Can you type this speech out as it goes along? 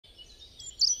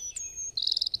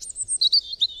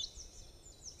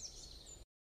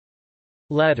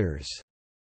letters,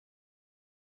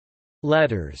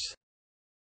 letters,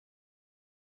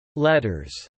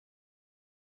 letters.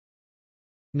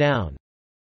 Noun.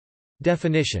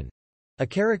 Definition. A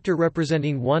character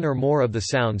representing one or more of the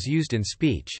sounds used in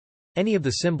speech. Any of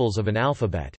the symbols of an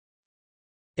alphabet.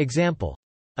 Example.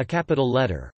 A capital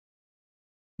letter.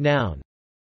 Noun.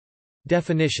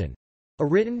 Definition. A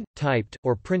written, typed,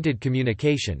 or printed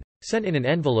communication, sent in an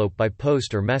envelope by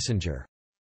post or messenger.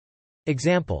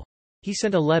 Example. He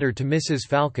sent a letter to Mrs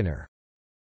Falconer.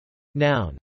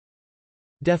 Noun.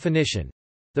 Definition.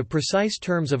 The precise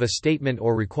terms of a statement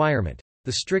or requirement,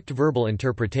 the strict verbal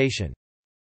interpretation.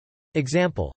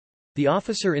 Example. The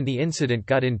officer in the incident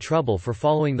got in trouble for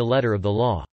following the letter of the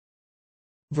law.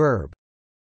 Verb.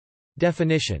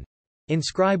 Definition.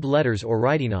 Inscribe letters or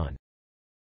writing on.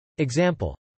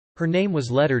 Example. Her name was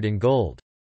lettered in gold.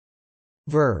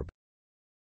 Verb.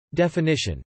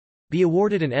 Definition. Be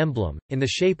awarded an emblem, in the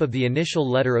shape of the initial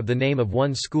letter of the name of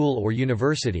one school or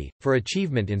university, for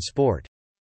achievement in sport.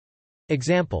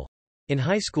 Example. In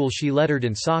high school she lettered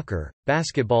in soccer,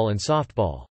 basketball and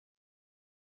softball.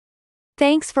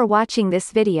 Thanks for watching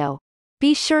this video.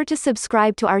 Be sure to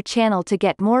subscribe to our channel to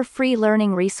get more free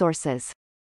learning resources.